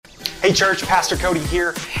Hey church, Pastor Cody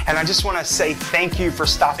here, and I just want to say thank you for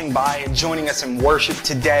stopping by and joining us in worship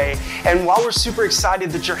today. And while we're super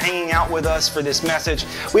excited that you're hanging out with us for this message,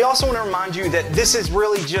 we also want to remind you that this is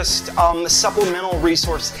really just a supplemental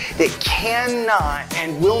resource that cannot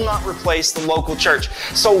and will not replace the local church.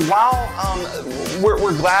 So while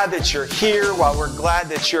we're glad that you're here, while we're glad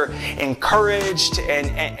that you're encouraged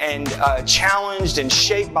and challenged and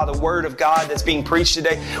shaped by the Word of God that's being preached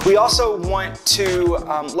today, we also want to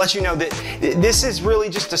let you know that this is really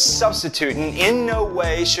just a substitute and in no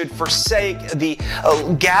way should forsake the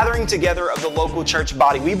gathering together of the local church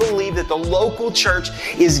body. We believe that the local church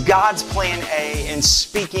is God's plan A in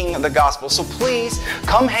speaking the gospel. So please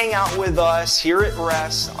come hang out with us here at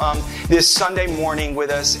Rest this Sunday morning with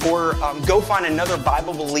us, or go find another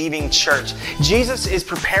Bible-believing church. Jesus is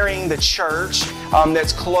preparing the church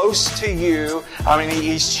that's close to you, and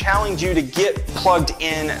He's challenged you to get plugged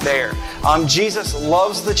in there. Jesus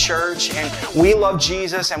loves the church, and we love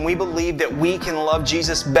Jesus, and we believe that we can love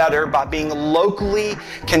Jesus better by being locally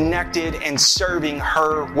connected and serving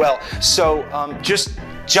her well. So just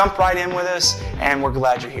jump right in with us, and we're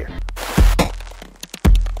glad you're here.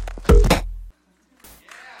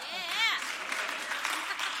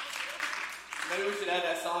 Maybe we should add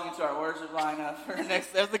that song into our worship lineup for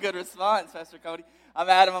next. That was a good response, Pastor Cody. I'm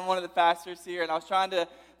Adam. I'm one of the pastors here, and I was trying to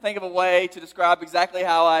think of a way to describe exactly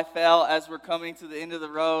how I felt as we're coming to the end of the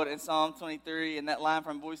road in Psalm 23, and that line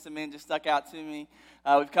from Boyz II Men just stuck out to me.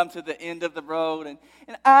 We've come to the end of the road, and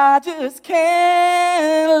I just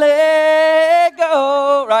can't let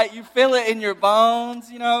go, right? You feel it in your bones,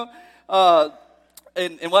 you know.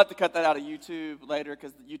 And we'll have to cut that out of YouTube later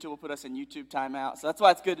because YouTube will put us in YouTube timeout. So that's why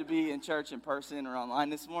it's good to be in church in person or online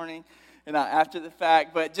this morning and not after the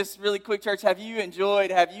fact. But just really quick, church, have you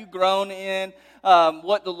grown in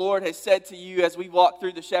what the Lord has said to you as we walk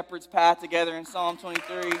through the shepherd's path together in Psalm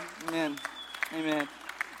 23? Amen. Amen.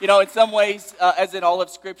 You know, in some ways, as in all of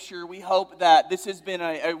Scripture, we hope that this has been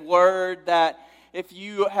a word that if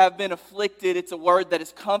you have been afflicted, it's a word that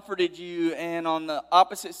has comforted you. And on the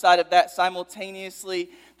opposite side of that, simultaneously,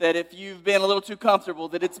 that if you've been a little too comfortable,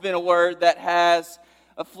 that it's been a word that has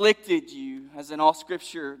afflicted you, as in all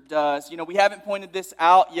Scripture does. You know, we haven't pointed this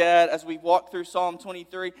out yet as we walk through Psalm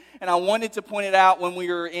 23, and I wanted to point it out when we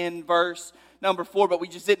were in verse number 4, but we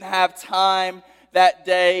just didn't have time that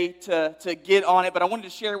day to get on it. But I wanted to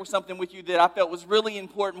share something with you that I felt was really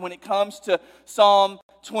important when it comes to Psalm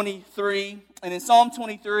 23. And in Psalm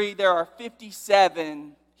 23, there are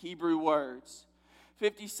 57 Hebrew words.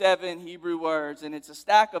 57 Hebrew words, and it's a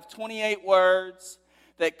stack of 28 words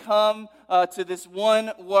that come to this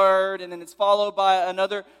one word, and then it's followed by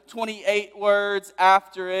another 28 words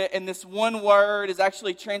after it, and this one word is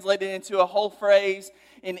actually translated into a whole phrase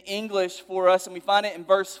in English for us, and we find it in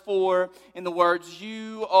verse 4 in the words,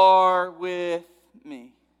 "You are with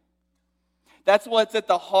me." That's what's at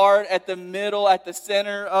the heart, at the middle, at the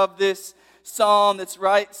center of this psalm that's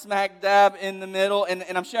right smack dab in the middle. And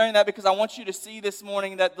I'm sharing that because I want you to see this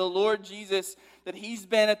morning that the Lord Jesus, that He's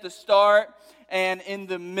been at the start and in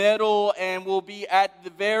the middle and will be at the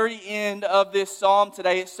very end of this psalm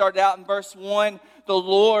today. It started out in verse 1, "The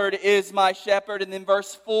Lord is my shepherd," and then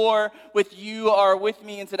verse 4, "With you are with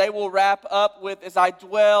me." And today we'll wrap up with, "As I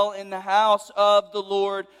dwell in the house of the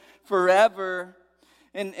Lord forever."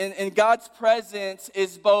 And God's presence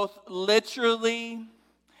is both literally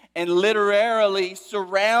and literarily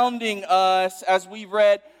surrounding us as we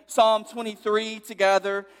read Psalm 23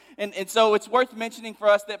 together. And so it's worth mentioning for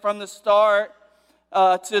us that from the start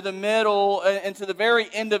to the middle and to the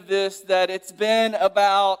very end of this, that it's been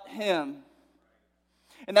about Him.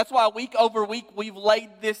 And that's why week over week we've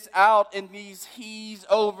laid this out in these He's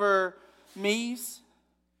over me's.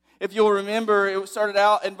 If you'll remember, it started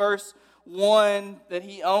out in verse 1 that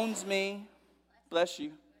He owns me. Bless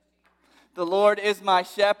you. The Lord is my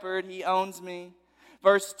shepherd. He owns me.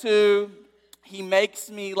 Verse 2, He makes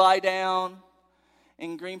me lie down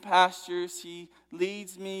in green pastures. He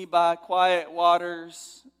leads me by quiet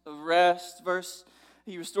waters of rest.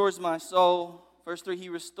 He restores my soul. Verse 3, He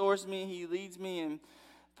restores me. He leads me in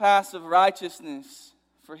paths of righteousness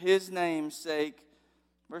for His name's sake.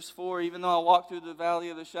 Verse 4, even though I walk through the valley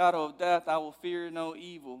of the shadow of death, I will fear no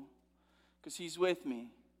evil, because He's with me.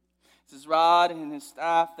 It's His rod and His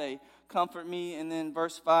staff, they comfort me. And then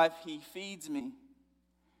verse 5, He feeds me.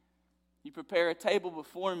 You prepare a table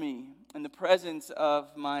before me in the presence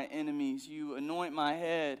of my enemies. You anoint my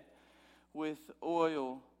head with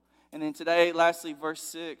oil. And then today, lastly, verse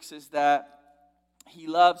 6 is that He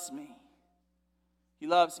loves me. He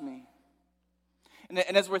loves me.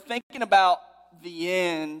 And as we're thinking about the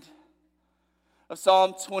end of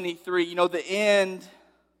Psalm 23, you know, the end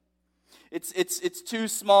It's two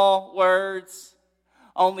small words,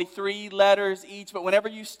 only 3 letters each. But whenever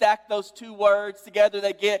you stack those 2 words together,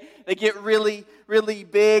 they get really, really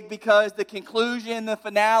big, because the conclusion, the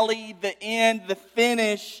finale, the end, the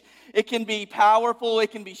finish, it can be powerful,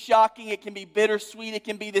 it can be shocking, it can be bittersweet, it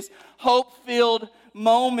can be this hope-filled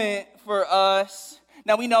moment for us.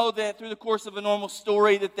 Now, we know that through the course of a normal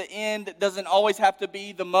story that the end doesn't always have to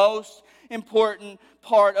be the most important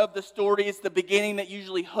part of the story. It's the beginning that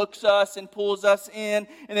usually hooks us and pulls us in,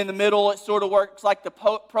 and in the middle it sort of works like the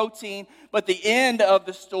protein. But the end of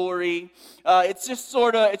the story, it's just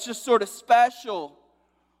sort of special.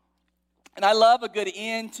 And I love a good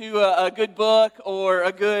end to a good book or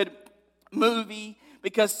a good movie,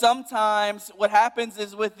 because sometimes what happens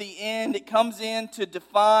is with the end, it comes in to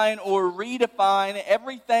define or redefine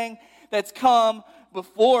everything that's come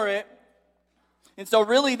before it. And so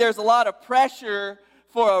really there's a lot of pressure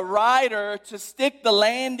for a writer to stick the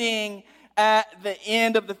landing at the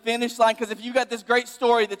end of the finish line. Because if you got this great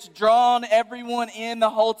story that's drawn everyone in the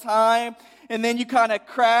whole time, and then you kind of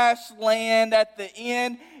crash land at the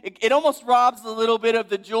end, it almost robs a little bit of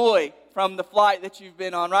the joy from the flight that you've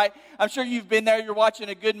been on, right? I'm sure you've been there, you're watching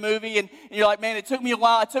a good movie, and you're like, man, it took me a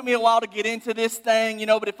while to get into this thing,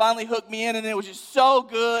 but it finally hooked me in, and it was just so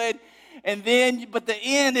good. And then, but the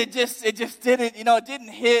end, it just didn't, it didn't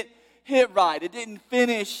hit right. It didn't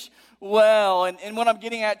finish well. And what I'm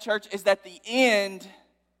getting at, church, is that the end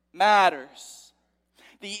matters.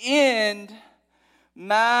 The end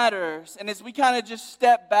matters. And as we kind of just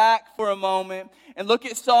step back for a moment and look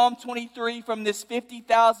at Psalm 23 from this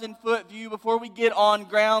 50,000 foot view before we get on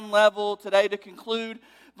ground level today to conclude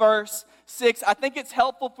verse 6, I think it's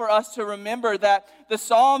helpful for us to remember that the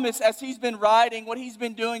psalmist, as he's been writing, what he's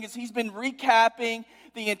been doing is he's been recapping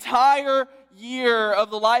the entire year of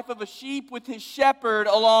the life of a sheep with his shepherd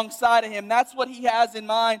alongside of him. That's what he has in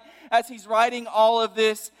mind as he's writing all of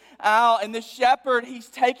this out. And the shepherd, he's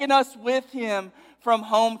taken us with him from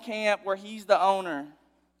home camp, where he's the owner,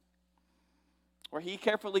 where he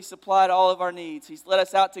carefully supplied all of our needs. He's led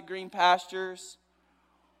us out to green pastures,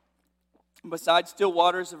 beside still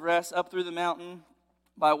waters of rest, up through the mountain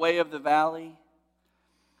by way of the valley.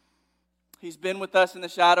 He's been with us in the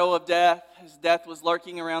shadow of death. His death was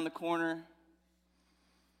lurking around the corner.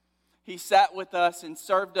 He sat with us and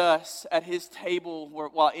served us at his table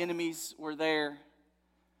while enemies were there.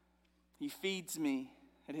 He feeds me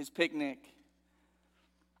at his picnic.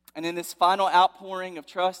 And in this final outpouring of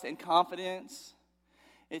trust and confidence,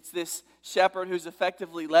 it's this shepherd who's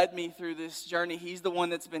effectively led me through this journey. He's the one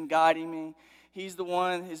that's been guiding me. He's the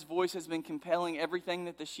one, his voice has been compelling everything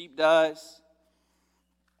that the sheep does.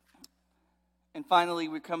 And finally,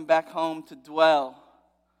 we come back home to dwell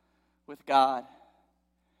with God.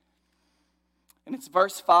 And it's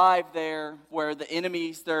verse 5 there where the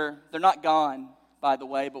enemies, they're not gone, by the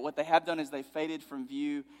way, but what they have done is they faded from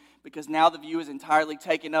view, because now the view is entirely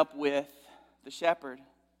taken up with the shepherd.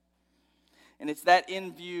 And it's that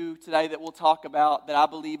in view today that we'll talk about that I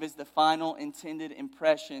believe is the final intended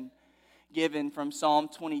impression given from Psalm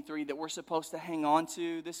 23 that we're supposed to hang on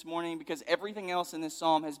to this morning, because everything else in this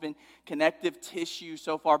psalm has been connective tissue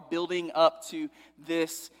so far, building up to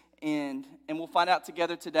this end. And we'll find out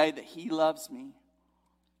together today that he loves me.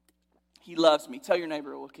 He loves me. Tell your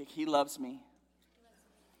neighbor real quick, he loves me.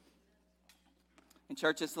 And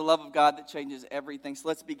church, it's the love of God that changes everything. So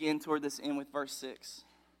let's begin toward this end with verse 6.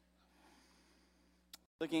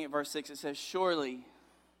 Looking at verse 6, it says, surely.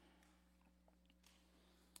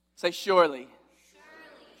 Say surely.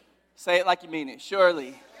 Say it like you mean it.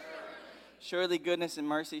 Surely. Surely goodness and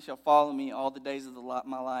mercy shall follow me all the days of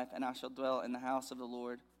my life, and I shall dwell in the house of the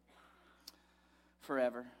Lord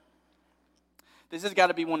forever. This has got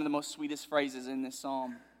to be one of the most sweetest phrases in this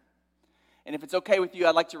psalm. And if it's okay with you,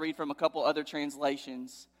 I'd like to read from a couple other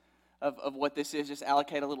translations of what this is. Just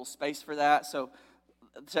allocate a little space for that. So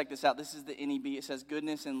check this out. This is the NEB. It says,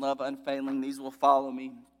 goodness and love unfailing, these will follow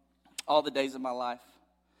me all the days of my life.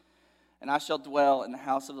 And I shall dwell in the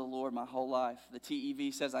house of the Lord my whole life. The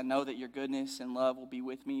TEV says, I know that your goodness and love will be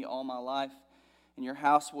with me all my life, and your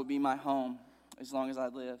house will be my home as long as I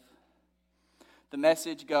live. The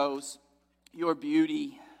Message goes, your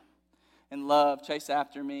beauty and love chase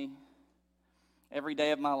after me. Every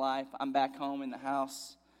day of my life, I'm back home in the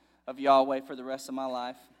house of Yahweh for the rest of my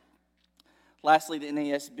life. Lastly, the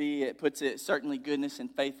NASB, it puts it, certainly goodness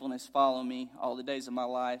and faithfulness follow me all the days of my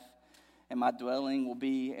life, and my dwelling will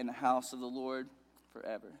be in the house of the Lord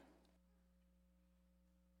forever.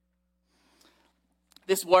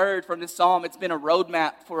 This word from this psalm, it's been a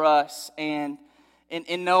roadmap for us, and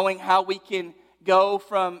in knowing how we can go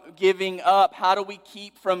from giving up? How do we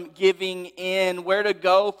keep from giving in? Where to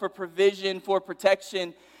go for provision, for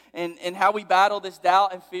protection, and how we battle this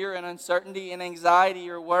doubt and fear and uncertainty and anxiety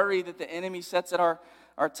or worry that the enemy sets at our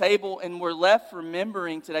table. And we're left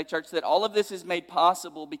remembering today, church, that all of this is made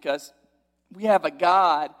possible because we have a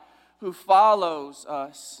God who follows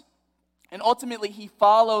us. And ultimately, He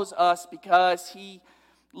follows us because He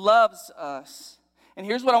loves us. And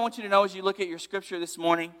here's what I want you to know as you look at your scripture this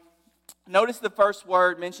morning. Notice the first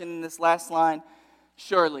word mentioned in this last line,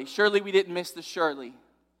 surely. Surely we didn't miss the surely.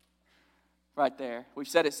 Right there. We've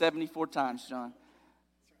said it 74 times, John.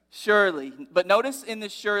 Surely. But notice in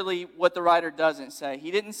this surely what the writer doesn't say.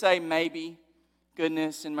 He didn't say maybe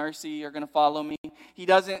goodness and mercy are going to follow me. He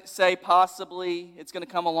doesn't say possibly it's going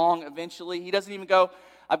to come along eventually. He doesn't even go,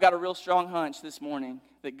 I've got a real strong hunch this morning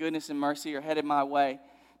that goodness and mercy are headed my way.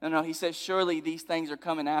 No, he says, surely these things are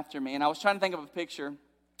coming after me. And I was trying to think of a picture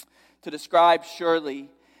to describe surely,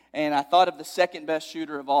 and I thought of the second best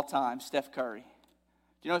shooter of all time, Steph Curry.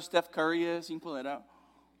 Do you know who Steph Curry is? You can pull it up.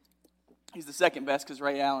 He's the second best because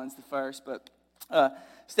Ray Allen's the first. But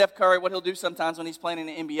Steph Curry, what he'll do sometimes when he's playing in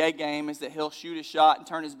an NBA game is that he'll shoot a shot and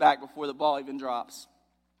turn his back before the ball even drops.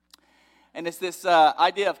 And it's this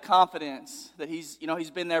idea of confidence that he's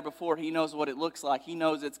been there before. He knows what it looks like. He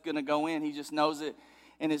knows it's going to go in. He just knows it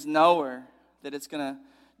in his knower that it's going to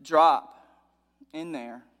drop in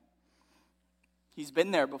there. He's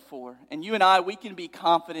been there before. And you and I, we can be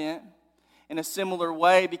confident in a similar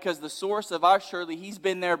way because the source of our surely, He's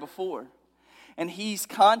been there before. And He's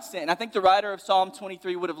constant. And I think the writer of Psalm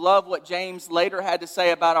 23 would have loved what James later had to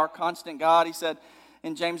say about our constant God. He said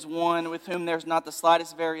in James 1, with whom there's not the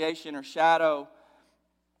slightest variation or shadow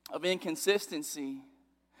of inconsistency.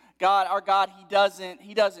 God, our God, He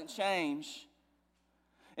doesn't change.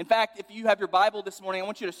 In fact, if you have your Bible this morning, I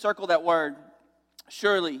want you to circle that word,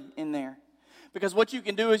 surely, in there. Because what you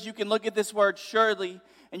can do is you can look at this word, surely,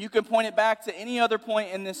 and you can point it back to any other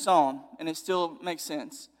point in this psalm, and it still makes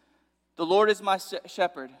sense. The Lord is my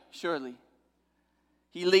shepherd, surely.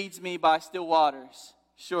 He leads me by still waters,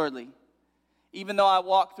 surely. Even though I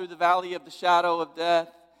walk through the valley of the shadow of death,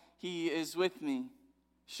 He is with me,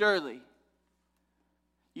 surely.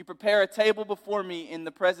 You prepare a table before me in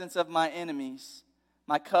the presence of my enemies.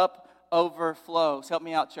 My cup overflows. Help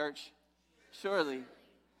me out, church. Surely.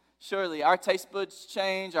 Surely. Our taste buds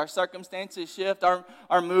change. Our circumstances shift.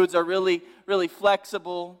 Our moods are really, really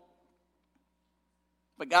flexible.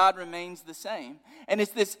 But God remains the same. And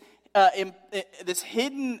it's this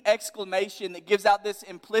hidden exclamation that gives out this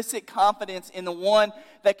implicit confidence in the one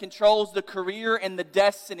that controls the career and the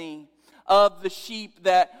destiny of the sheep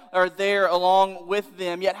that are there along with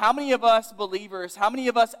them. Yet how many of us believers, how many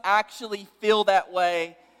of us actually feel that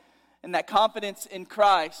way and that confidence in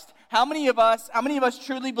Christ? How many of us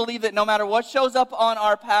truly believe that no matter what shows up on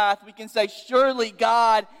our path, we can say, surely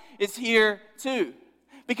God is here too?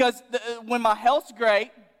 Because when my health's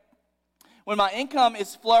great, when my income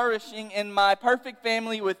is flourishing, and my perfect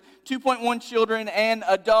family with 2.1 children and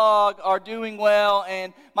a dog are doing well,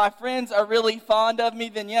 and my friends are really fond of me,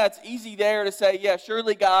 then yeah, it's easy there to say, yeah,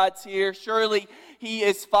 surely God's here. Surely He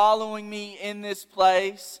is following me in this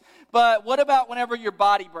place. But what about whenever your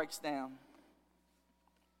body breaks down?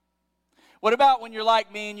 What about when you're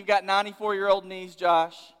like me and you've got 94-year-old knees,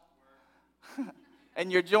 Josh,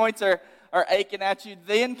 and your joints are aching at you?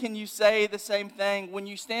 Then can you say the same thing when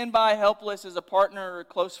you stand by helpless as a partner or a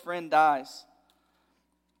close friend dies?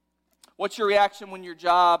 What's your reaction when your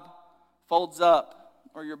job folds up,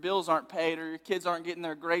 or your bills aren't paid, or your kids aren't getting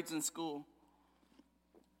their grades in school?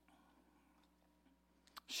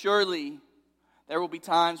 Surely there will be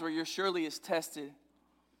times where your surely is tested.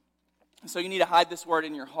 And so you need to hide this word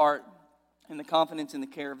in your heart in the confidence in the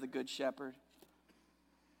care of the Good Shepherd.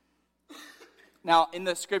 Now, in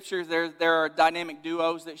the scriptures, there are dynamic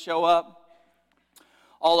duos that show up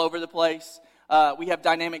all over the place. We have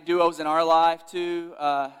dynamic duos in our life, too.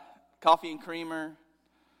 Coffee and creamer,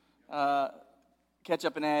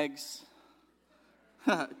 ketchup and eggs.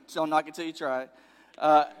 Don't knock it till you try it.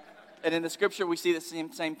 And in the scripture, we see the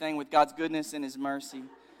same thing with God's goodness and His mercy.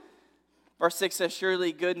 Verse 6 says,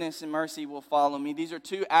 surely goodness and mercy will follow me. These are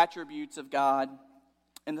two attributes of God.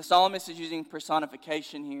 And the psalmist is using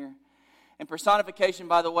personification here. And personification,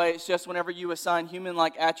 by the way, it's just whenever you assign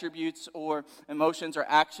human-like attributes or emotions or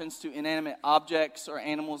actions to inanimate objects or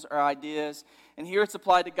animals or ideas. And here it's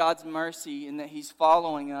applied to God's mercy in that He's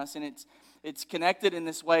following us. And it's connected in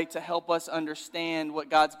this way to help us understand what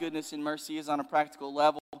God's goodness and mercy is on a practical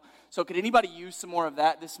level. So could anybody use some more of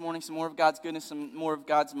that this morning? Some more of God's goodness, some more of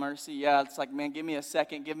God's mercy? Yeah, it's like, man, give me a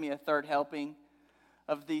second, give me a third helping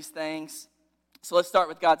of these things. So let's start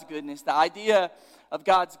with God's goodness. The idea of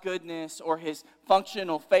God's goodness or his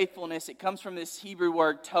functional faithfulness, it comes from this Hebrew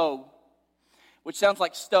word tov, which sounds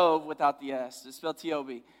like stove without the S. It's spelled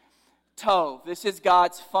T-O-V. Tov. This is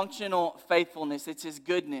God's functional faithfulness. It's his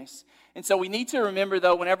goodness. And so we need to remember,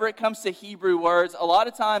 though, whenever it comes to Hebrew words, a lot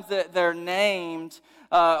of times that they're named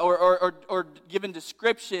or given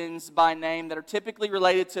descriptions by name that are typically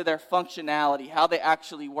related to their functionality, how they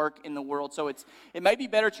actually work in the world. So it may be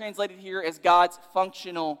better translated here as God's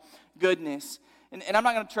functional goodness. And I'm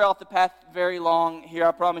not going to trail off the path very long here,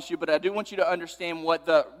 I promise you, but I do want you to understand what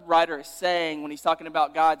the writer is saying when he's talking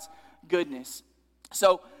about God's goodness.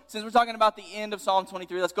 So, since we're talking about the end of Psalm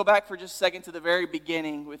 23, let's go back for just a second to the very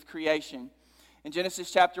beginning with creation. In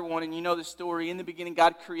Genesis chapter 1, and you know the story, in the beginning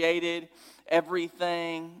God created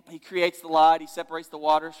everything. He creates the light, he separates the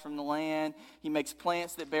waters from the land, he makes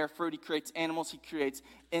plants that bear fruit, he creates animals, he creates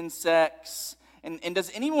insects. And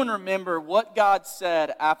does anyone remember what God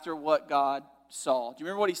said after what God saw? Do you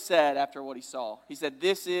remember what he said after what he saw? He said,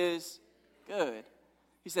 "This is good."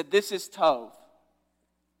 He said, "This is tov."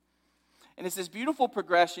 And it's this beautiful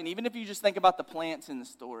progression, even if you just think about the plants in the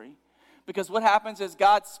story. Because what happens is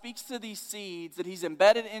God speaks to these seeds that he's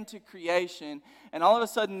embedded into creation, and all of a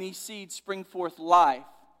sudden these seeds spring forth life.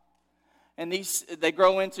 And they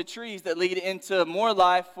grow into trees that lead into more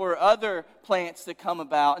life for other plants to come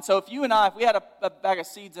about. And so if we had a bag of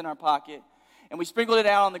seeds in our pocket, and we sprinkled it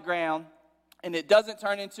out on the ground, and it doesn't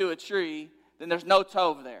turn into a tree, then there's no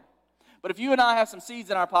tov there. But if you and I have some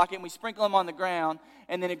seeds in our pocket and we sprinkle them on the ground,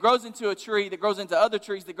 and then it grows into a tree that grows into other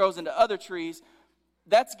trees that grows into other trees,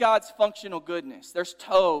 that's God's functional goodness. There's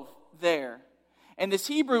tov there. And this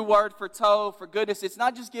Hebrew word for tov, for goodness, it's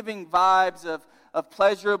not just giving vibes of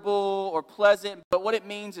pleasurable or pleasant, but what it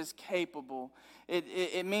means is capable.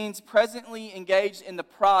 It means presently engaged in the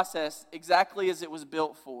process exactly as it was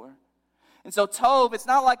built for. And so tov, it's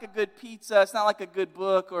not like a good pizza, it's not like a good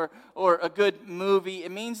book or a good movie.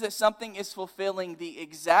 It means that something is fulfilling the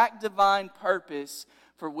exact divine purpose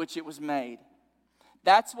for which it was made.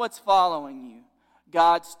 That's what's following you.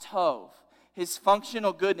 God's tov, his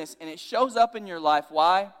functional goodness. And it shows up in your life.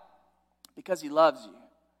 Why? Because he loves you.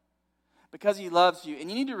 Because he loves you. And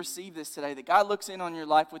you need to receive this today, that God looks in on your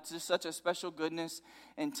life with just such a special goodness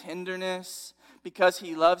and tenderness because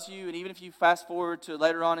he loves you. And even if you fast forward to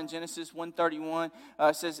later on in Genesis 1:31,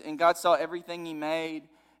 it says, "And God saw everything he made,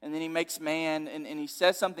 and then he makes man." And he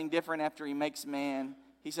says something different after he makes man.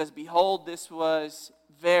 He says, "Behold, this was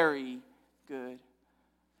very good.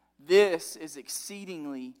 This is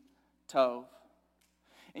exceedingly tov."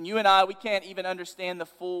 And you and I, we can't even understand the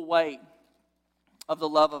full weight of the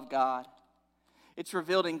love of God. It's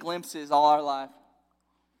revealed in glimpses all our life.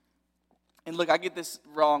 And look, I get this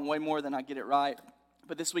wrong way more than I get it right.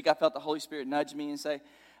 But this week I felt the Holy Spirit nudge me and say,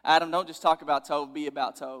 "Adam, don't just talk about tov, be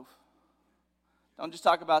about tov. Don't just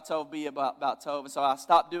talk about tov, be about tov." And so I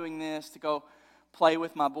stopped doing this to go play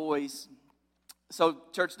with my boys. So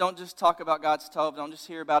church, don't just talk about God's tov. Don't just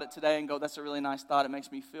hear about it today and go, "That's a really nice thought. It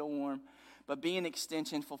makes me feel warm." But be an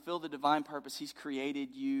extension, fulfill the divine purpose he's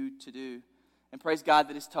created you to do. And praise God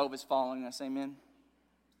that his tov is following us. Amen.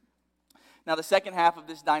 Now, the second half of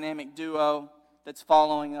this dynamic duo that's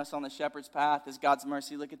following us on the shepherd's path is God's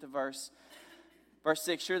mercy. Look at the verse. Verse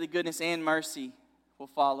 6, "Surely goodness and mercy will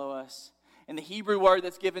follow us." And the Hebrew word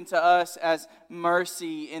that's given to us as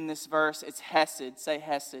mercy in this verse, it's hesed. Say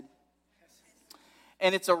hesed.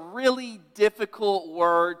 And it's a really difficult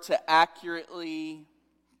word to accurately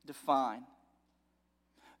define.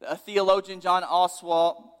 A theologian, John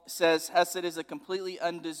Oswalt, says hesed is a completely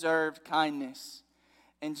undeserved kindness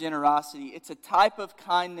and generosity. It's a type of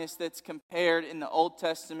kindness that's compared in the Old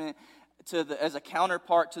Testament as a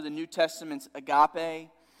counterpart to the New Testament's agape.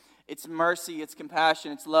 It's mercy, it's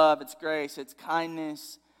compassion, it's love, it's grace, it's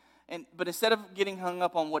kindness. But instead of getting hung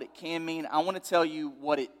up on what it can mean, I want to tell you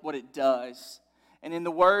what it does. And in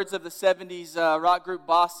the words of the 70s rock group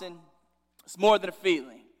Boston, it's more than a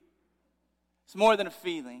feeling. It's more than a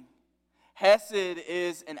feeling. Hesed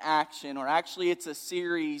is an action, or actually it's a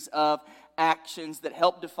series of actions that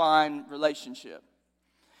help define relationship.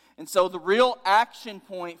 And so the real action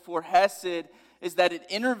point for hesed is that it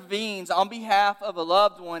intervenes on behalf of a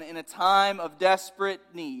loved one in a time of desperate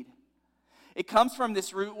need. It comes from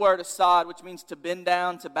this root word asad, which means to bend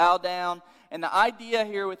down, to bow down. And the idea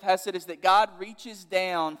here with hesed is that God reaches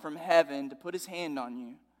down from heaven to put his hand on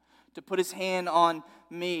you, to put his hand on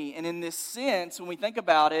me. And in this sense, when we think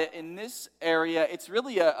about it, in this area, it's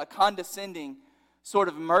really a condescending sort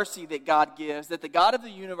of mercy that God gives, that the God of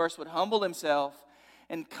the universe would humble himself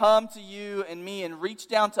and come to you and me and reach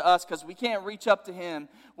down to us because we can't reach up to him.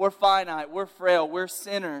 We're finite, we're frail, we're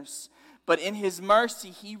sinners. but in his mercy,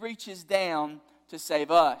 he reaches down to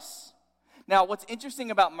save us. Now, what's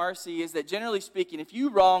interesting about mercy is that generally speaking, if you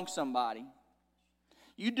wrong somebody,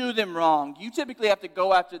 you do them wrong, you typically have to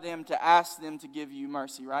go after them to ask them to give you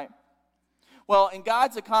mercy, right? Well, in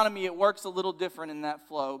God's economy, it works a little different in that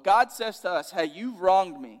flow. God says to us, hey, you've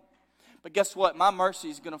wronged me, but guess what? My mercy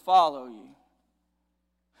is going to follow you.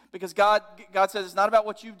 Because God says it's not about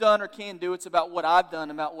what you've done or can do, it's about what I've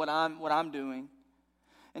done, about what I'm doing.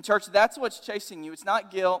 And church, that's what's chasing you. It's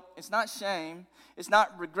not guilt, it's not shame, it's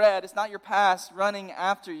not regret, it's not your past running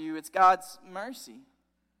after you, it's God's mercy.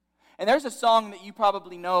 And there's a song that you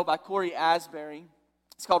probably know by Corey Asbury.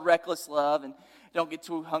 It's called Reckless Love, and don't get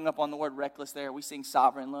too hung up on the word reckless there. We sing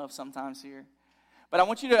sovereign love sometimes here. But I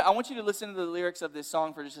want you to listen to the lyrics of this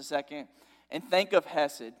song for just a second and think of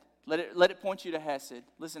Hesed. Let it point you to Hesed.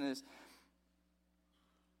 Listen to this.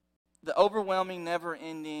 The overwhelming,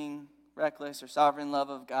 never-ending, reckless or sovereign love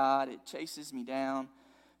of God, it chases me down,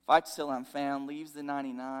 fights till I'm found, leaves the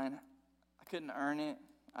 99. I couldn't earn it.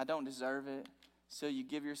 I don't deserve it. So you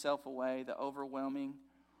give yourself away, the overwhelming,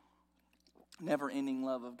 never-ending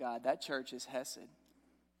love of God. That church is Hesed.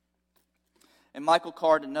 And Michael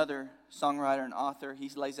Card, another songwriter and author, he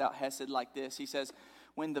lays out Hesed like this. He says,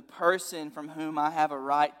 when the person from whom I have a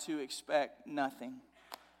right to expect nothing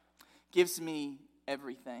gives me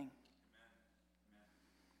everything.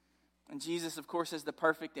 And Jesus, of course, is the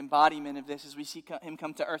perfect embodiment of this. As we see him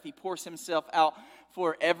come to earth, he pours himself out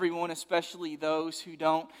for everyone, especially those who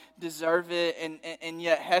don't deserve it. And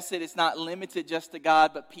yet Hesed is not limited just to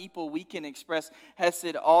God, but people. We can express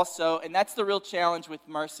Hesed also. And that's the real challenge with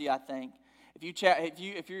mercy, I think.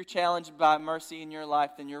 If you're challenged by mercy in your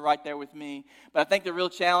life, then you're right there with me. But I think the real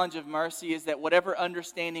challenge of mercy is that whatever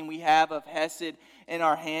understanding we have of Hesed in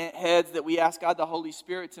our heads, that we ask God the Holy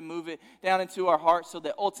Spirit to move it down into our hearts so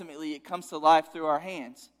that ultimately it comes to life through our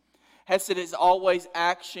hands. Hesed is always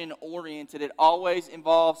action-oriented. It always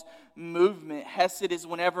involves movement. Hesed is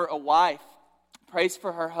whenever a wife prays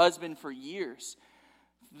for her husband for years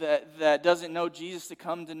that doesn't know Jesus to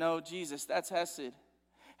come to know Jesus. That's Hesed.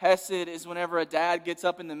 Hesed is whenever a dad gets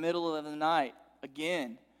up in the middle of the night,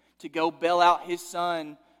 again, to go bail out his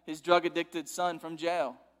son, his drug-addicted son, from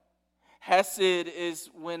jail. Hesed is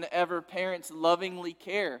whenever parents lovingly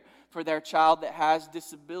care for their child that has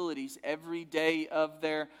disabilities every day of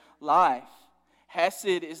their life.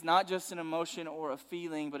 Hesed is not just an emotion or a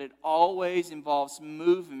feeling, but it always involves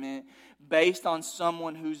movement based on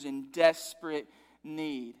someone who's in desperate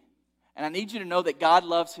need. And I need you to know that God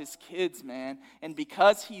loves his kids, man. And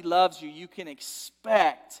because he loves you, you can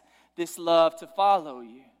expect this love to follow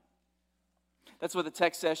you. That's what the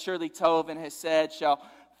text says. Surely Tov and Hesed shall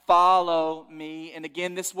follow me. And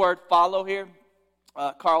again, this word follow here,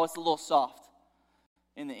 Carl, it's a little soft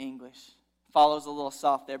in the English. Follow's a little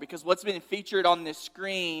soft there. Because what's been featured on this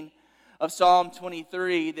screen of Psalm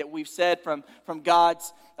 23 that we've said from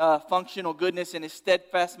God's functional goodness and his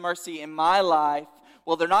steadfast mercy in my life,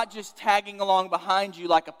 well, they're not just tagging along behind you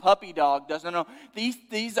like a puppy dog does. No.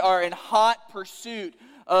 These are in hot pursuit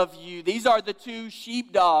of you. These are the two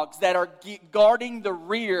sheepdogs that are guarding the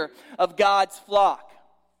rear of God's flock.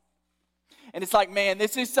 And it's like, man,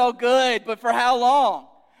 this is so good, but for how long?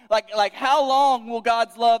 Like how long will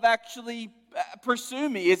God's love actually pursue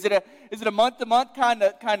me? Is it a month-to-month kind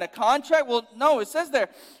of contract? Well, no, it says there,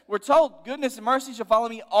 we're told, goodness and mercy shall follow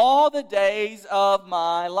me all the days of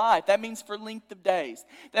my life. That means for length of days.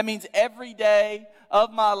 That means every day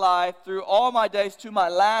of my life through all my days to my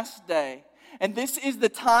last day. And this is the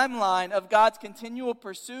timeline of God's continual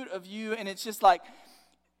pursuit of you. And it's just like,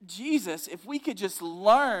 Jesus, if we could just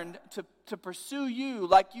learn to pursue you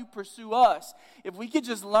like you pursue us, if we could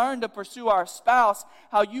just learn to pursue our spouse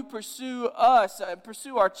how you pursue us,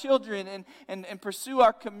 pursue our children, and pursue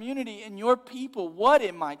our community and your people, what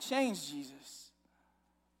it might change, Jesus.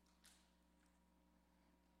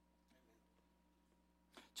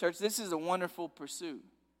 Church, this is a wonderful pursuit.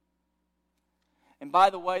 And by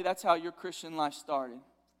the way, that's how your Christian life started.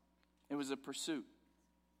 It was a pursuit.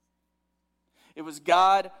 It was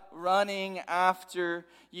God running after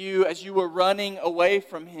you as you were running away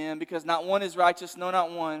from him, because not one is righteous, no, not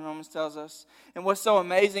one, Romans tells us. And what's so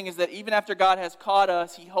amazing is that even after God has caught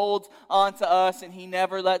us, he holds on to us and he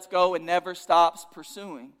never lets go and never stops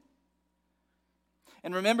pursuing.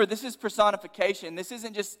 And remember, this is personification. This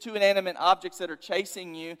isn't just two inanimate objects that are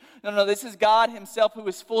chasing you. No, this is God himself, who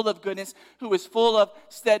is full of goodness, who is full of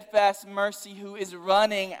steadfast mercy, who is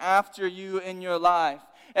running after you in your life.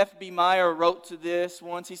 F.B. Meyer wrote to this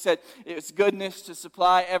once. He said, it's goodness to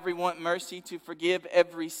supply every want, mercy to forgive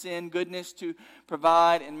every sin, goodness to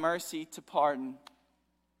provide, and mercy to pardon.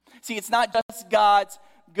 See, it's not just God's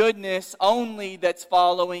goodness only that's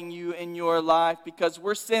following you in your life, because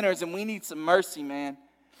we're sinners and we need some mercy, man.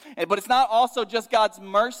 But it's not also just God's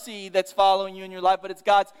mercy that's following you in your life, but it's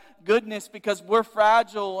God's goodness, because we're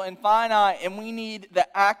fragile and finite and we need the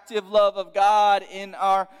active love of God in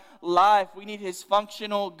our life. We need His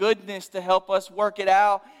functional goodness to help us work it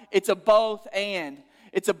out. It's a both and.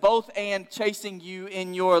 It's a both and chasing you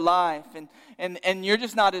in your life. And you're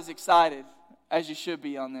just not as excited as you should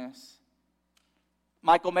be on this.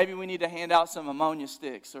 Michael, maybe we need to hand out some ammonia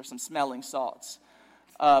sticks or some smelling salts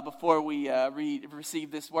before we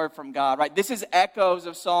receive this word from God, right? This is echoes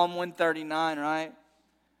of Psalm 139, right?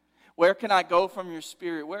 Where can I go from your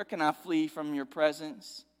spirit? Where can I flee from your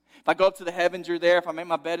presence? If I go up to the heavens, you're there. If I make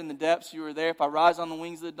my bed in the depths, you are there. If I rise on the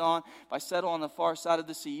wings of the dawn, if I settle on the far side of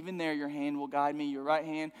the sea, even there your hand will guide me. Your right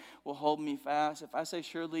hand will hold me fast. If I say,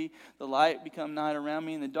 surely the light become night around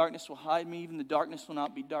me, and the darkness will hide me, even the darkness will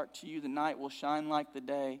not be dark to you. The night will shine like the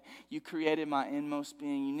day. You created my inmost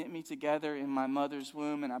being. You knit me together in my mother's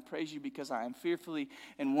womb, and I praise you because I am fearfully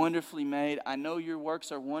and wonderfully made. I know your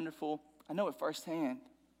works are wonderful. I know it firsthand.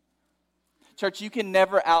 Church, you can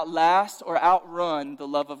never outlast or outrun the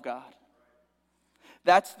love of God.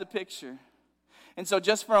 That's the picture. And so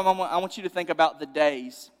just for a moment, I want you to think about the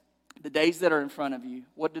days that are in front of you.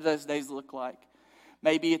 What do those days look like?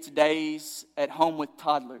 Maybe it's days at home with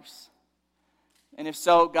toddlers. And if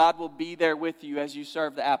so, God will be there with you as you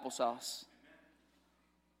serve the applesauce.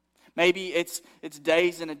 Maybe it's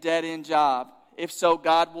days in a dead-end job. If so,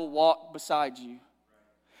 God will walk beside you.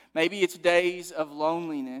 Maybe it's days of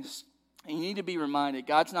loneliness. And you need to be reminded,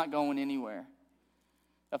 God's not going anywhere.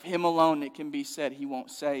 Of Him alone it can be said, He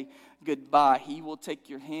won't say goodbye. He will take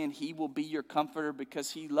your hand. He will be your comforter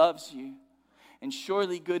because He loves you. And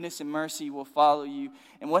surely goodness and mercy will follow you.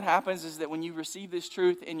 And what happens is that when you receive this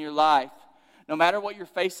truth in your life, no matter what you're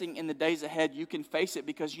facing in the days ahead, you can face it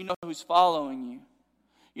because you know who's following you.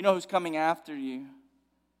 You know who's coming after you.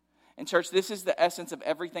 And church, this is the essence of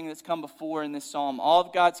everything that's come before in this psalm. All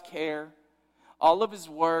of God's care, all of His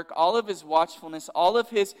work, all of His watchfulness, all of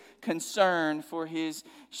His concern for His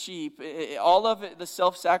sheep, all of it, the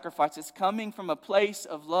self-sacrifice, it's coming from a place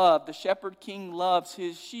of love. The shepherd king loves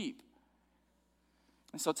his sheep.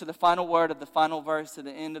 And so to the final word of the final verse, to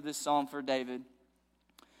the end of this psalm for David,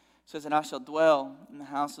 it says, and I shall dwell in the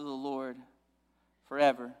house of the Lord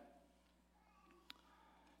forever.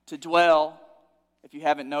 To dwell, if you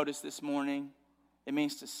haven't noticed this morning, it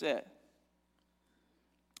means to sit.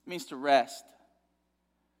 It means to rest.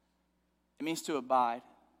 It means to abide.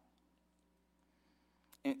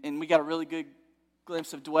 And we got a really good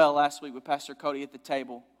glimpse of dwell last week with Pastor Cody at the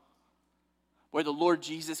table, where the Lord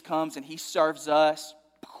Jesus comes and He serves us.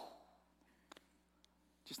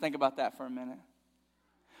 Just think about that for a minute.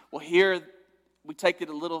 Well, here we take it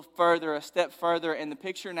a little further, a step further, and the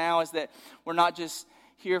picture now is that we're not just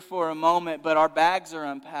here for a moment, but our bags are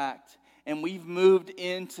unpacked. And we've moved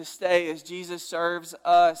in to stay as Jesus serves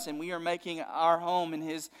us, and we are making our home in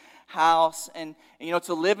His house. And you know,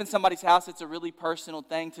 to live in somebody's house, it's a really personal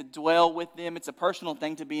thing. To dwell with them, it's a personal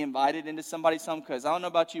thing. To be invited into somebody's home, because I don't know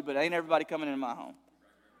about you, but ain't everybody coming into my home,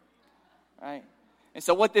 right? And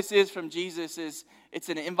so what this is from Jesus is it's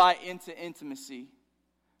an invite into intimacy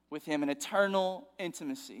with Him, an eternal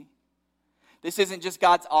intimacy. This isn't just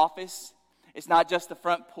God's office. It's not just the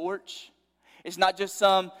front porch. It's not just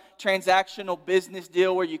some transactional business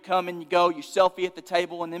deal where you come and you go, you selfie at the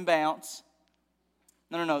table and then bounce.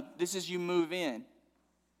 No. This is you move in.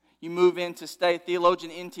 You move in to stay.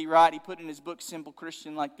 Theologian N.T. Wright, he put in his book, Simple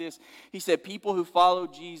Christian, like this. He said, people who follow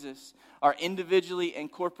Jesus are individually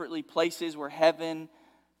and corporately places where heaven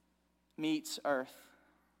meets earth.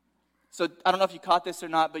 So I don't know if you caught this or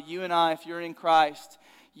not, but you and I, if you're in Christ,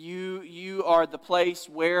 you are the place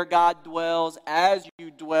where God dwells as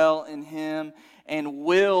you dwell in Him and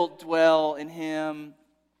will dwell in Him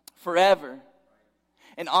forever.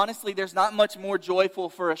 And honestly, there's not much more joyful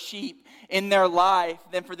for a sheep in their life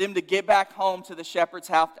than for them to get back home to the shepherd's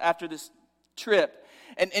house after this trip.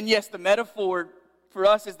 And yes, the metaphor for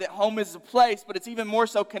us is that home is a place, but it's even more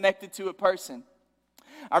so connected to a person.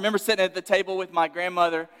 I remember sitting at the table with my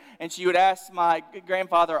grandmother, and she would ask my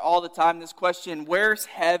grandfather all the time this question, where's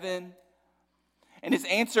heaven? And his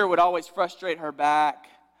answer would always frustrate her back,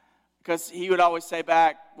 because he would always say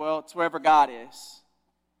back, well, it's wherever God is.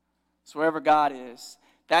 It's wherever God is.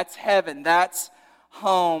 That's heaven. That's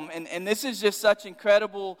home. And this is just such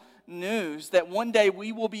incredible news that one day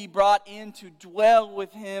we will be brought in to dwell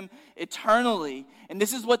with Him eternally. And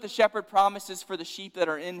this is what the shepherd promises for the sheep that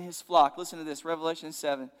are in His flock. Listen to this, Revelation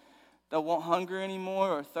 7. They won't hunger anymore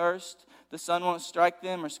or thirst. The sun won't strike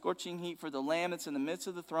them or scorching heat, for the Lamb that's in the midst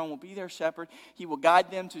of the throne will be their shepherd. He will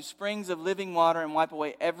guide them to springs of living water and wipe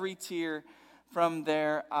away every tear from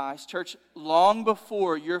their eyes. Church, long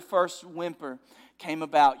before your first whimper came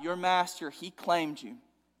about, your master, he claimed you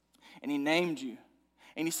and he named you.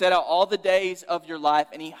 And he set out all the days of your life,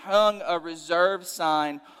 and he hung a reserve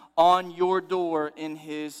sign on your door in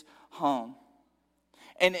his home.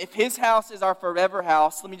 And if his house is our forever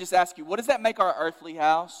house, let me just ask you, what does that make our earthly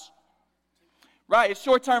house? Right, it's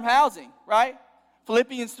short-term housing, right?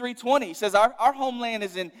 Philippians 3:20 says our homeland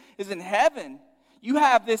is in heaven. You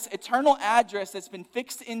have this eternal address that's been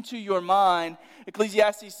fixed into your mind.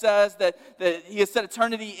 Ecclesiastes says that he has set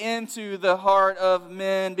eternity into the heart of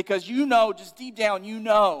men because you know, just deep down, you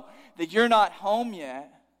know that you're not home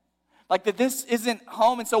yet. Like that this isn't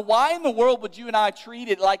home. And so why in the world would you and I treat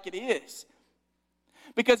it like it is?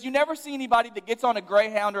 Because you never see anybody that gets on a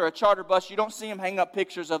Greyhound or a charter bus, you don't see them hang up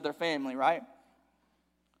pictures of their family, right?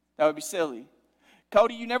 That would be silly.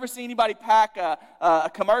 Cody, you never see anybody pack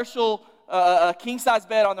a commercial, a king-size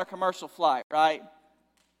bed on their commercial flight, right?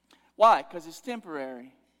 Why? Because it's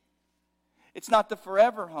temporary. It's not the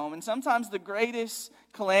forever home. And sometimes the greatest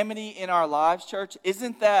calamity in our lives, church,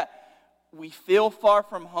 isn't that we feel far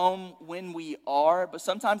from home when we are, but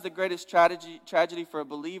sometimes the greatest tragedy for a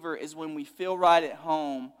believer is when we feel right at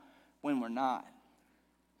home when we're not.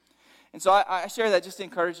 And so I share that just to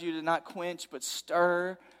encourage you to not quench, but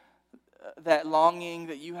stir that longing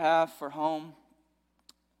that you have for home.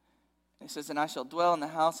 It says, and I shall dwell in the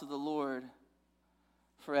house of the Lord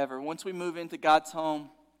forever. Once we move into God's home,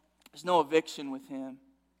 there's no eviction with him.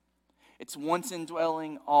 It's once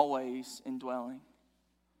indwelling, always indwelling.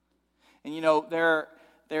 And you know, there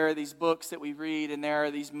are these books that we read, and there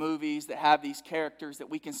are these movies that have these characters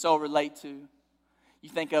that we can so relate to. You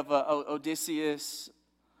think of Odysseus,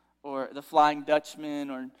 or the Flying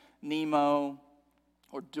Dutchman, or Nemo,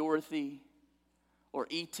 or Dorothy, or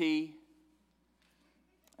E.T.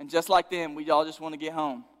 And just like them, we all just want to get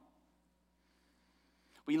home.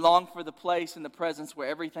 We long for the place and the presence where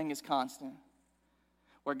everything is constant,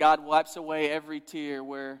 where God wipes away every tear,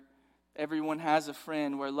 where everyone has a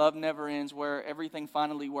friend, where love never ends, where everything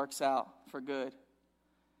finally works out for good.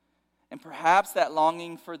 And perhaps that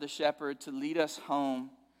longing for the shepherd to lead us home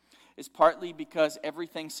is partly because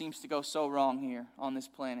everything seems to go so wrong here on this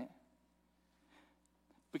planet.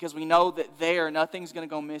 Because we know that there, nothing's going to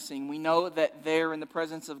go missing. We know that there, in the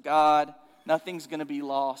presence of God, nothing's going to be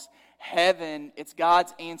lost. Heaven, it's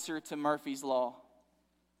God's answer to Murphy's Law.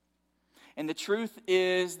 And the truth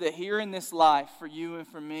is that here in this life, for you and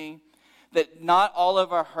for me, that not all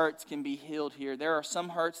of our hurts can be healed here. There are some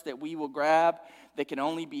hurts that we will grab that can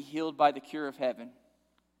only be healed by the cure of heaven.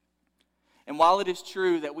 And while it is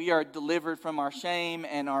true that we are delivered from our shame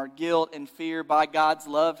and our guilt and fear by God's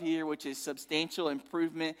love here, which is substantial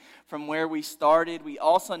improvement from where we started, we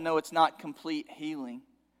also know it's not complete healing.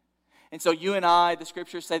 And so you and I, the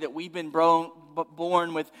scriptures say that we've been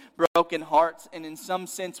born with broken hearts, and in some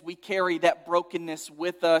sense we carry that brokenness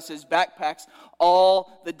with us as backpacks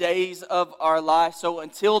all the days of our life. So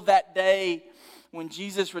until that day when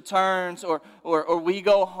Jesus returns or we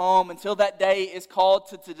go home, until that day is called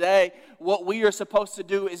to today, what we are supposed to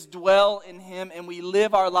do is dwell in him, and we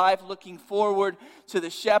live our life looking forward to the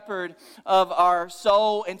shepherd of our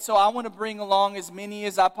soul. And so I want to bring along as many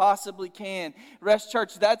as I possibly can. Rest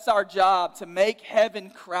Church, that's our job, to make heaven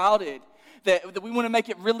crowded, that we want to make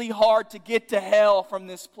it really hard to get to hell from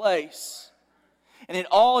this place. And it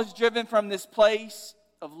all is driven from this place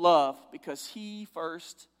of love, because he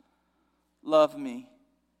first loved me.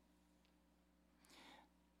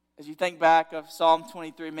 As you think back of Psalm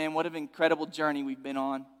 23, man, what an incredible journey we've been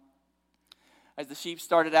on. As the sheep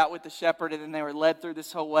started out with the shepherd, and then they were led through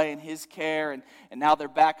this whole way in his care, and now they're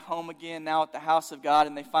back home again, now at the house of God,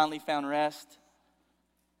 and they finally found rest.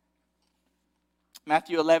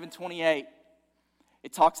 Matthew 11:28,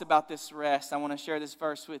 it talks about this rest. I want to share this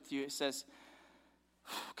verse with you. It says,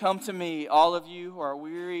 come to me, all of you who are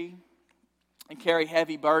weary and carry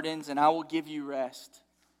heavy burdens, and I will give you rest.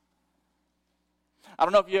 I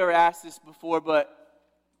don't know if you ever asked this before, but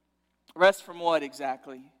rest from what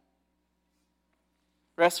exactly?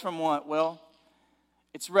 Rest from what? Well,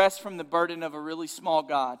 it's rest from the burden of a really small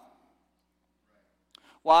God.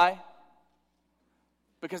 Why?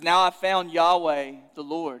 Because now I've found Yahweh, the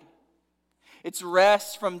Lord. It's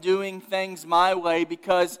rest from doing things my way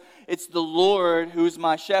because it's the Lord who's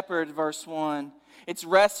my shepherd, verse 1. It's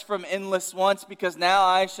rest from endless wants because now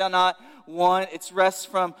I shall not 1. It's rest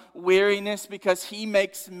from weariness because He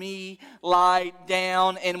makes me lie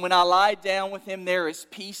down. And when I lie down with Him, there is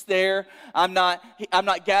peace there. I'm not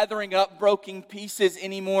gathering up broken pieces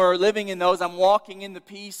anymore or living in those. I'm walking in the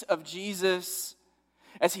peace of Jesus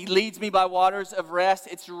as He leads me by waters of rest.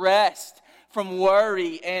 It's rest from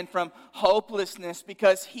worry and from hopelessness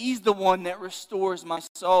because He's the one that restores my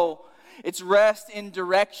soul. It's rest in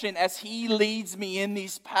direction as He leads me in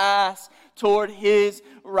these paths toward His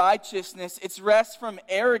righteousness. It's rest from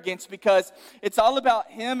arrogance because it's all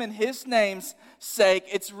about Him and His name's sake.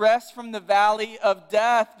 It's rest from the valley of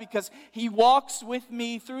death because He walks with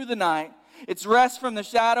me through the night. It's rest from the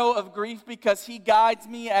shadow of grief because He guides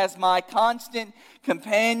me as my constant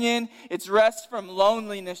companion. It's rest from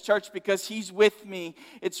loneliness, church, because He's with me.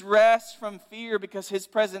 It's rest from fear because His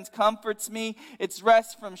presence comforts me. It's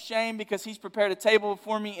rest from shame because He's prepared a table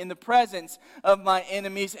before me in the presence of my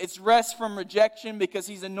enemies. It's rest from rejection because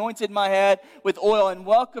He's anointed my head with oil and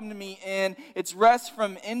welcomed me in. It's rest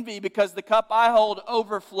from envy because the cup I hold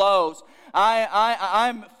overflows.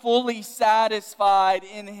 I'm fully satisfied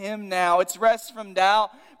in Him now. It's rest from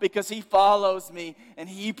doubt because He follows me and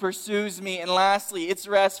He pursues me. And lastly, it's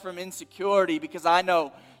rest from insecurity because I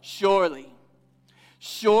know surely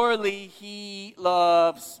He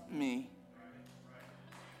loves me.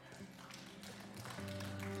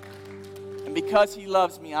 And because He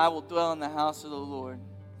loves me, I will dwell in the house of the Lord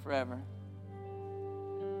forever.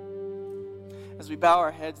 As we bow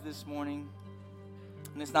our heads this morning,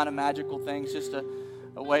 and it's not a magical thing, it's just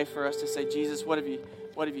a way for us to say, Jesus, what have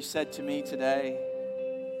you said to me today?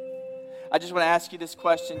 I just want to ask you this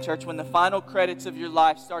question, church. When the final credits of your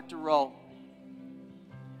life start to roll,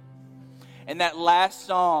 and that last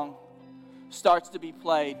song starts to be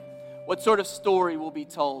played, what sort of story will be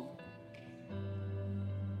told?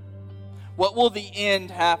 What will the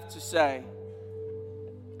end have to say?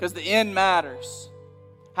 Because the end matters.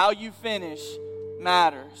 How you finish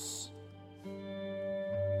matters.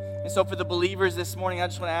 And so for the believers this morning, I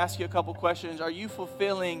just want to ask you a couple questions. Are you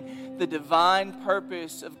fulfilling the divine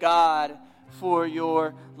purpose of God for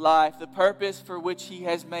your life? The purpose for which He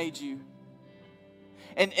has made you?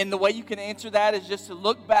 And the way you can answer that is just to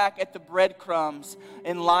look back at the breadcrumbs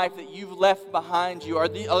in life that you've left behind you. Are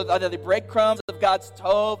the breadcrumbs of God's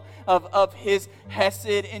tov, of His hesed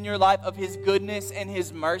in your life, of His goodness and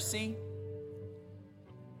His mercy?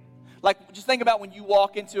 Like, just think about when you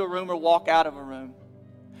walk into a room or walk out of a room.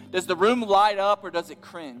 Does the room light up or does it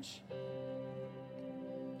cringe?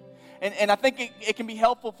 And I think it can be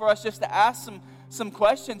helpful for us just to ask some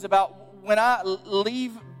questions about when I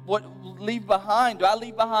leave behind. Do I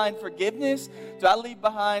leave behind forgiveness? Do I leave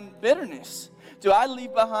behind bitterness? Do I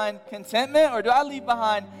leave behind contentment or do I leave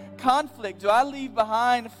behind conflict? Do I leave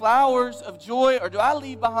behind flowers of joy or do I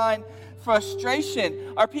leave behind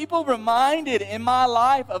frustration? Are people reminded in my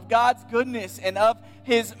life of God's goodness and of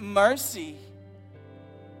His mercy?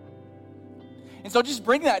 And so just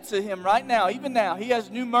bring that to Him right now, even now. He has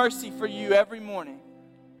new mercy for you every morning.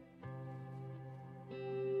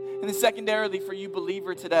 And then secondarily for you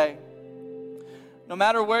believer today, no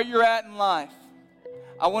matter where you're at in life,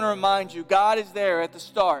 I want to remind you, God is there at the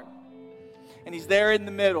start. And He's there in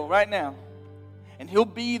the middle right now. And He'll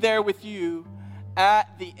be there with you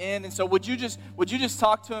at the end. And so would you just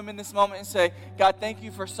talk to Him in this moment and say, God, thank you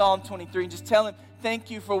for Psalm 23. And just tell Him, thank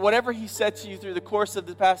you for whatever He said to you through the course of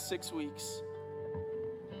the past 6 weeks.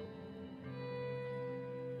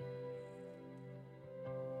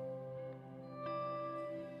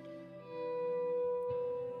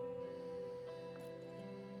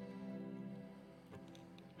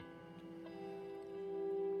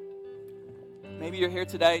 Maybe you're here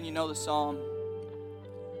today and you know the psalm.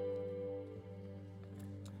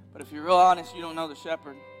 But if you're real honest, you don't know the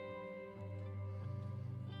shepherd.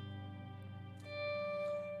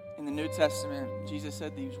 In the New Testament, Jesus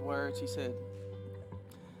said these words. He said,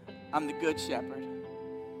 I'm the good shepherd.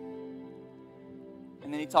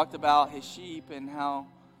 And then He talked about His sheep and how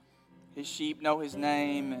His sheep know His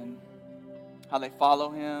name and how they follow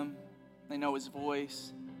Him. They know His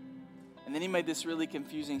voice. And then He made this really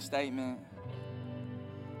confusing statement.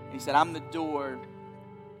 He said, I'm the door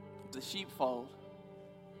of the sheepfold.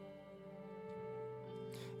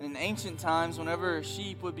 And in ancient times, whenever a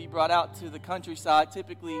sheep would be brought out to the countryside,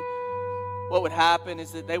 typically what would happen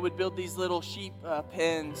is that they would build these little sheep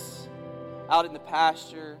pens out in the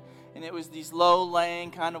pasture. And it was these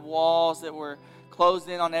low-laying kind of walls that were closed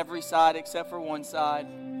in on every side except for one side.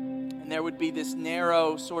 And there would be this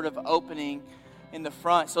narrow sort of opening in the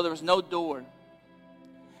front, so there was no door.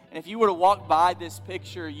 And if you were to walk by this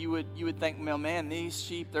picture, you would think, well, man, these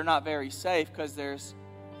sheep, they're not very safe because there's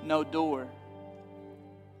no door.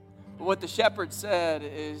 But what the shepherd said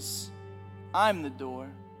is, I'm the door.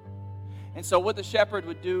 And so what the shepherd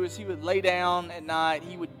would do is he would lay down at night.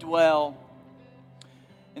 He would dwell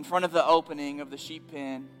in front of the opening of the sheep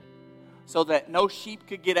pen so that no sheep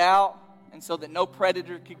could get out and so that no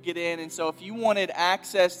predator could get in. And so if you wanted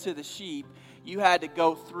access to the sheep, you had to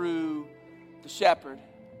go through the shepherd.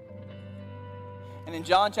 And in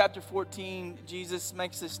John chapter 14, Jesus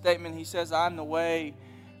makes this statement. He says, I'm the way,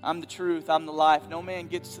 I'm the truth, I'm the life. No man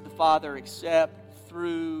gets to the Father except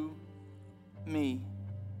through me.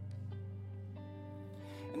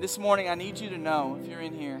 And this morning, I need you to know, if you're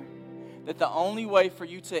in here, that the only way for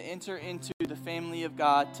you to enter into the family of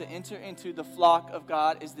God, to enter into the flock of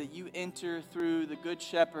God, is that you enter through the Good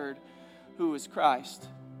Shepherd, who is Christ.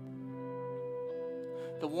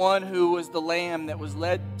 The one who was the lamb that was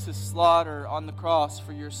led to slaughter on the cross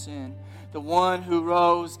for your sin. The one who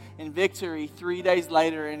rose in victory 3 days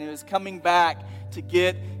later and is coming back to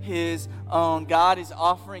get his own. God is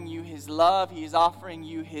offering you his love. He is offering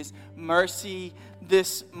you his mercy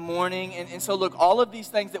this morning. And so look, all of these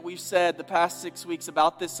things that we've said the past 6 weeks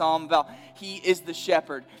about this psalm, about he is the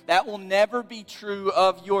shepherd, that will never be true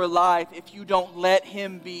of your life if you don't let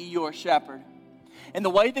him be your shepherd. And the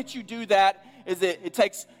way that you do that is that it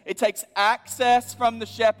takes access from the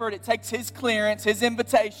shepherd. It takes his clearance, his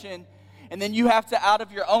invitation. And then you have to, out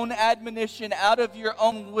of your own admonition, out of your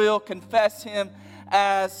own will, confess him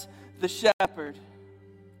as the shepherd.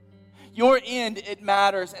 Your end, it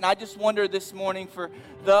matters. And I just wonder this morning for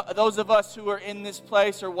those of us who are in this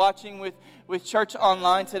place or watching with church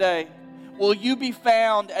online today, will you be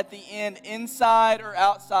found at the end inside or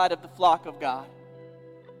outside of the flock of God?